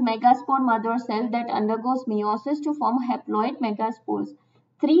ovule has megaspore mother cell that undergoes meiosis to form haploid megaspores.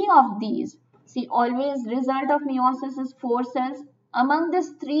 Three of these, see, always result of meiosis is 4 cells. Among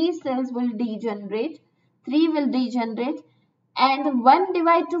these 3 cells will degenerate. 3 will degenerate and 1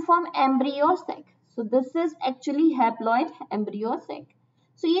 divide to form embryo sac. So this is actually haploid embryo sac.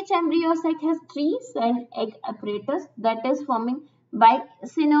 So each embryo sac has 3 celled egg apparatus that is forming by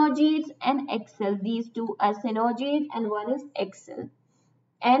synergids and egg cell. These two are synergid and one is egg cell.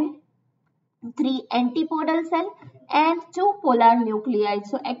 And 3 antipodal cell and 2 polar nuclei.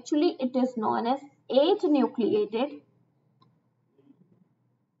 So actually it is known as 8 nucleated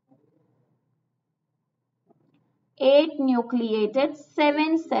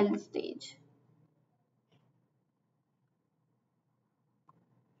 7 cell stage.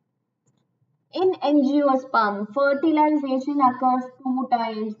 In angiosperm, fertilization occurs 2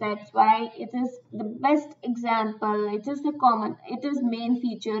 times. That's why it is the best example. It is main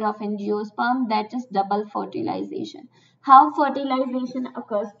feature of angiosperm, that is double fertilization. How fertilization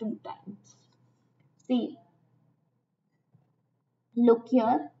occurs 2 times? See, look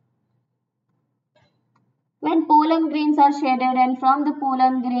here. When pollen grains are shedded and from the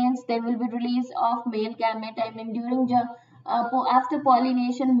pollen grains there will be release of male gamete. After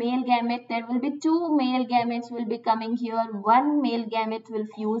pollination, male gamete, there will be 2 male gametes will be coming here. 1 male gamete will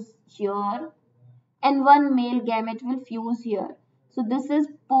fuse here and 1 male gamete will fuse here. So this is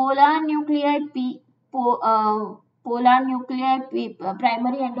polar nuclei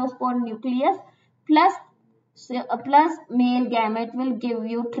primary endospore nucleus plus male gamete will give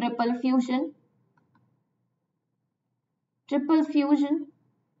you triple fusion,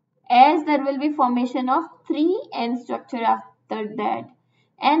 as there will be formation of 3 N structure after that.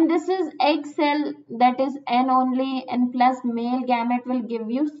 And this is egg cell, that is N only, and plus male gamete will give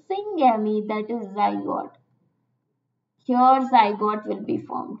you syngamy, that is zygote. Here zygote will be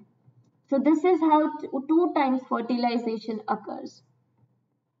formed. So this is how 2 times fertilization occurs.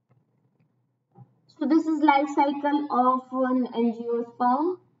 So this is life cycle of an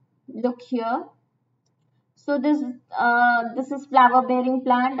angiosperm. Look here. So this is flower bearing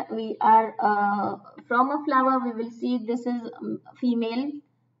plant. We are from a flower we will see this is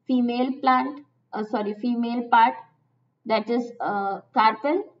female part, that is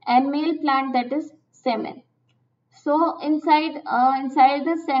carpel, and male plant, that is semen. So inside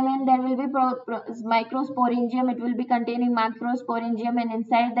the semen there will be microsporangium. It will be containing macrosporangium, and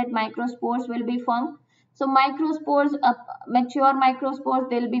inside that microspores will be formed. So microspores, mature microspores,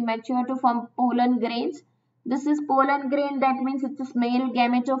 they will be mature to form pollen grains. This is pollen grain, that means it's a male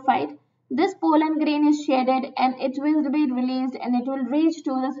gametophyte. This pollen grain is shedded and it will be released and it will reach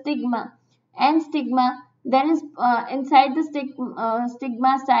to the stigma. And stigma, there is inside the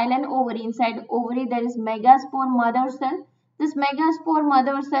stigma, style and ovary. Inside ovary there is megaspore mother cell. This megaspore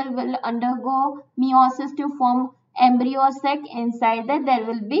mother cell will undergo meiosis to form embryo sac. Inside that there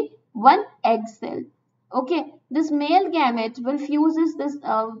will be one egg cell. Okay, this male gamete will fuse with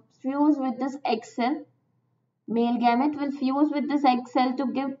this egg cell. Male gamete will fuse with this egg cell to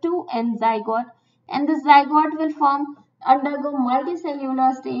give two end zygote, and this zygote will undergo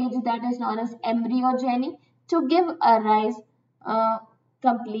multicellular stage, that is known as embryogeny, to give arise a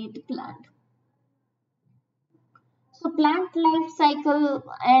complete plant. So plant life cycle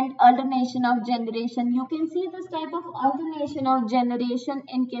and alternation of generation. You can see this type of alternation of generation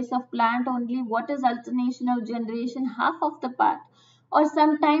in case of plant only. What is alternation of generation? Half of the part, or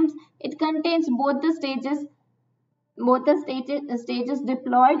sometimes it contains both the stages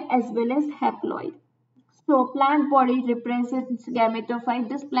diploid as well as haploid. So plant body represents gametophyte.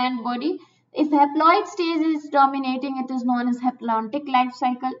 This plant body, if haploid stage is dominating, it is known as haplontic life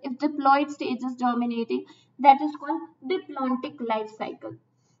cycle. If diploid stage is dominating, that is called diplontic life cycle.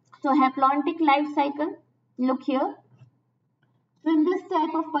 So haplontic life cycle, look here. So in this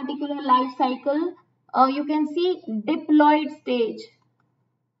type of particular life cycle, you can see diploid stage.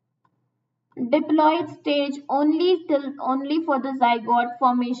 Diploid stage only for the zygote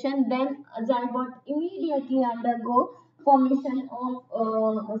formation, then zygote immediately undergo formation of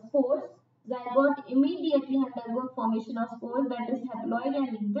spores. Zygote immediately undergo formation of spores, that is haploid,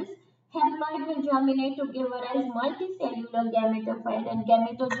 and this haploid will germinate to give rise multicellular gametophyte and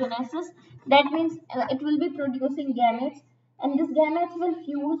gametogenesis. That means it will be producing gametes, and this gametes will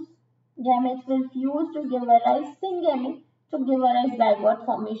fuse to give rise syngamy, to give rise zygote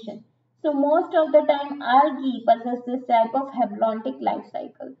formation. So most of the time algae possess this type of haplontic life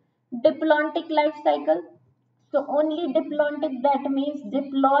cycle. Diplontic life cycle. So only diplontic, that means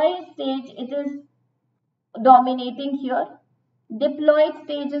diploid stage it is dominating here. Diploid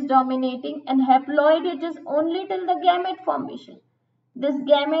stage is dominating, and haploid it is only till the gamete formation. This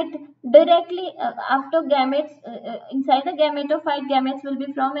gamete directly after gametes inside the gametophyte, gametes will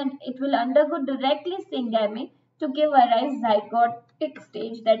be formed and it will undergo directly syngamy to give arise zygotic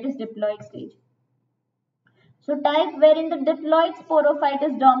stage, that is diploid stage. So type wherein the diploid sporophyte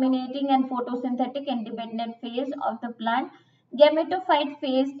is dominating and photosynthetic independent phase of the plant. Gametophyte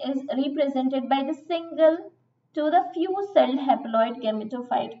phase is represented by the single to the few celled haploid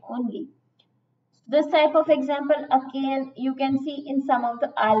gametophyte only. This type of example again you can see in some of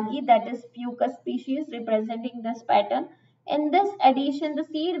the algae, that is fucus species, representing this pattern. In this addition, the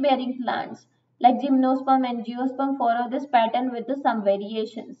seed bearing plants like gymnosperm and geosperm follow this pattern with some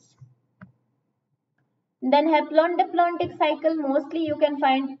variations. Then haplon-diplontic cycle, mostly you can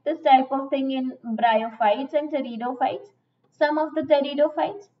find this type of thing in bryophytes and pteridophytes, some of the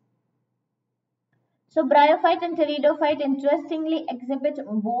pteridophytes. So bryophyte and pteridophyte interestingly exhibit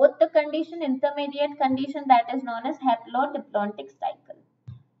both the condition, intermediate condition, that is known as haplodiplontic cycle.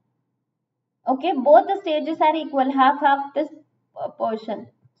 Okay, both the stages are equal, half this portion.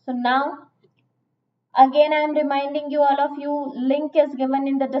 So now again I am reminding you, all of you, link is given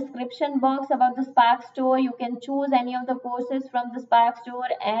in the description box about the Spark store. You can choose any of the courses from the Spark store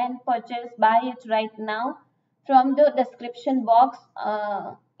and buy it right now from the description box.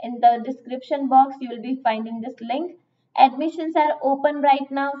 In the description box you will be finding this link. Admissions are open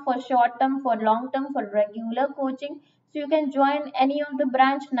right now for short term, for long term, for regular coaching. So you can join any of the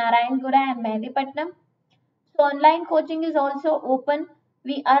branch, Narayangura and Mehdipatnam. So online coaching is also open.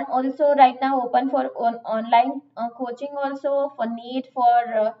 We are also right now open for online coaching also for NEET,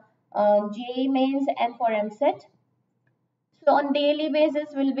 for JEE mains and for EAMCET. So on daily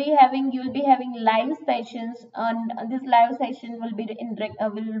basis you'll be having live sessions, and this live session will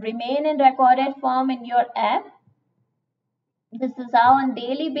remain in recorded form in your app. This is how on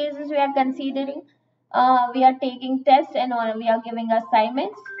daily basis we are considering. We are taking tests and we are giving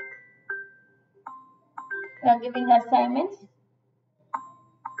assignments.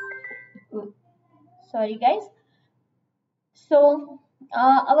 Sorry guys. So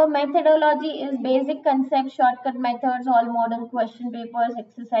our methodology is basic concept, shortcut methods, all model question papers,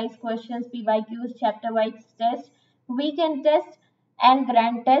 exercise questions, PYQs, chapter-wise test, weekend test and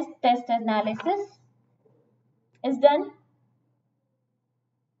grand test analysis is done.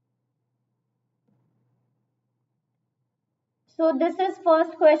 So this is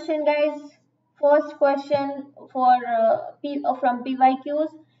first question guys. First question from PYQs.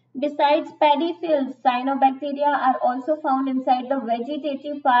 Besides paddy fields, cyanobacteria are also found inside the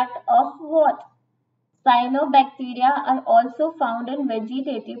vegetative part of what? Cyanobacteria are also found in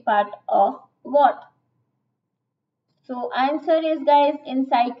vegetative part of what? So answer is, guys, in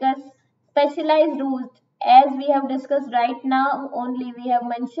cycus. Specialized roots, as we have discussed right now, only we have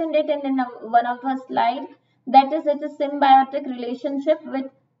mentioned it in one of the slide, that is it is symbiotic relationship with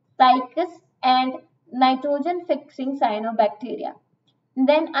cycus and nitrogen fixing cyanobacteria.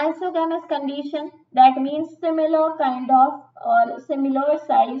 Then isogamous condition, that means similar kind of or similar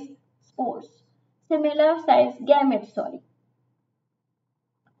size spores, similar size gametes, sorry,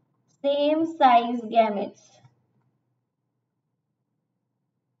 same size gametes.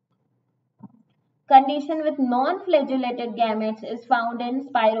 Condition with non-flagellated gametes is found in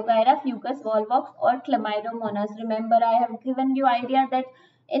Spirogyra, Fucus, Volvox or Chlamydomonas. Remember, I have given you idea that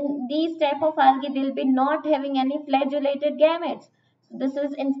in these type of algae, they'll be not having any flagellated gametes. So this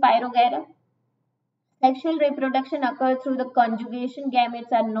is in Spirogyra. Sexual reproduction occurs through the conjugation.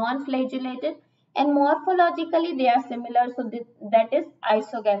 Gametes are non-flagellated and morphologically they are similar. So that is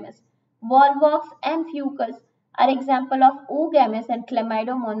isogamous. Volvox and Fucus are example of oogamous and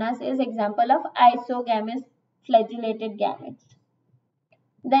Chlamydomonas is example of isogamous flagellated gametes.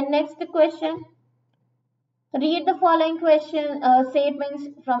 Then next question. Read the following question statements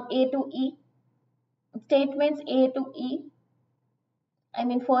from A to E. Statements A to E. I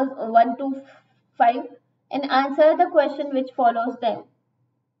mean for 1 to 5 and answer the question which follows them.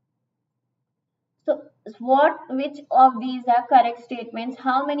 So which of these are correct statements?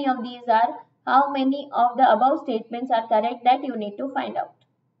 How many of these are? How many of the above statements are correct? That you need to find out.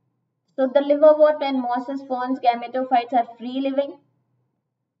 So the liverwort and mosses ferns gametophytes are free living.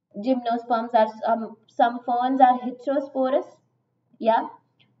 Gymnosperms are some ferns are heterosporous. Yeah.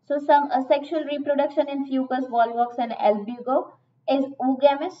 So some sexual reproduction in Fucus, Volvox and albugo is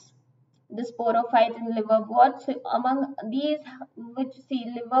oogamous. The sporophyte and liverwort. So among these, which see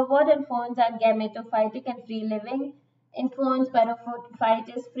liverwort and ferns are gametophytic and free living. In ferns,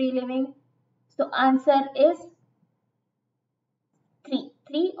 sporophyte is free living. So answer is 3.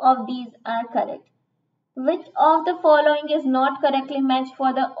 3 of these are correct. Which of the following is not correctly matched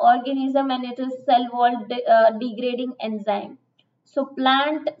for the organism and it is cell wall degrading enzyme? So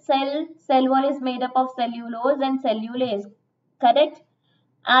plant cell wall is made up of cellulose and cellulase. Correct?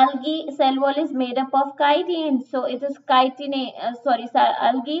 Algae cell wall is made up of chitin, so it is chitin.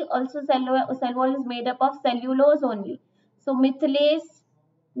 Algae also cell wall is made up of cellulose only. So methylase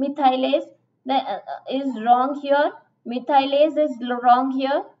is wrong here. Methylase is wrong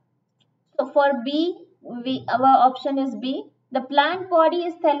here. So for B, our option is B. The plant body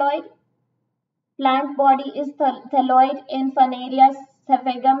is thalloid. Plant body is thalloid in Phaneria,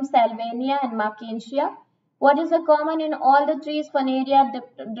 Saphagum, Salvinia, and Marchantia. What is common in all the trees? Phaneria,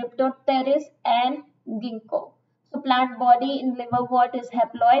 Dipteris, and Ginkgo. So plant body in liverwort is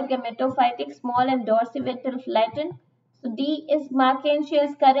haploid, gametophytic, small, and dorsiventral flattened. So D is Marchantia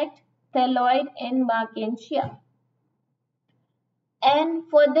is correct. Thalloid in Marchantia. And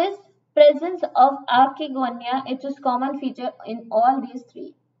for this presence of archegonia, it is common feature in all these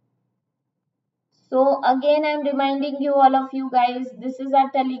three. So again, I am reminding you, all of you guys, this is our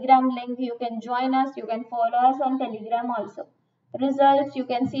Telegram link. You can join us. You can follow us on Telegram also. Results, you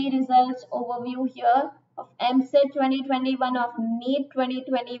can see results overview here of EAMCET 2021, of NEET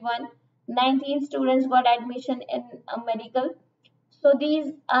 2021. 19 students got admission in a medical. So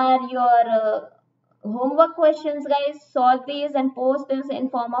these are your homework questions, guys. Solve these and post this in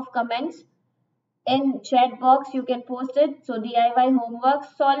form of comments. In chat box you can post it. So DIY homework,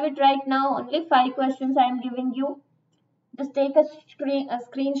 solve it right now. Only 5 questions I am giving you. Just take a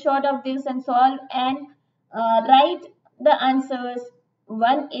screenshot of this and solve and write the answers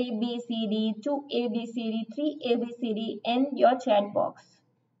 1 ABCD, 2 ABCD, 3 ABCD in your chat box,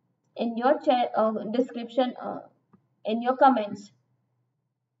 in your chat description, in your comments.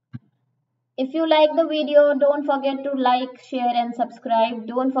 If you like the video, don't forget to like, share and subscribe.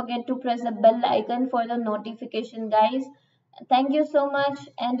 Don't forget to press the bell icon for the notification, guys. Thank you so much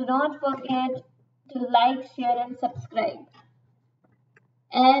and do not forget to like, share and subscribe.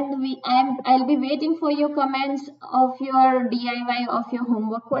 And I'll be waiting for your comments of your DIY of your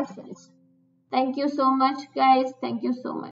homework questions. Thank you so much, guys. Thank you so much.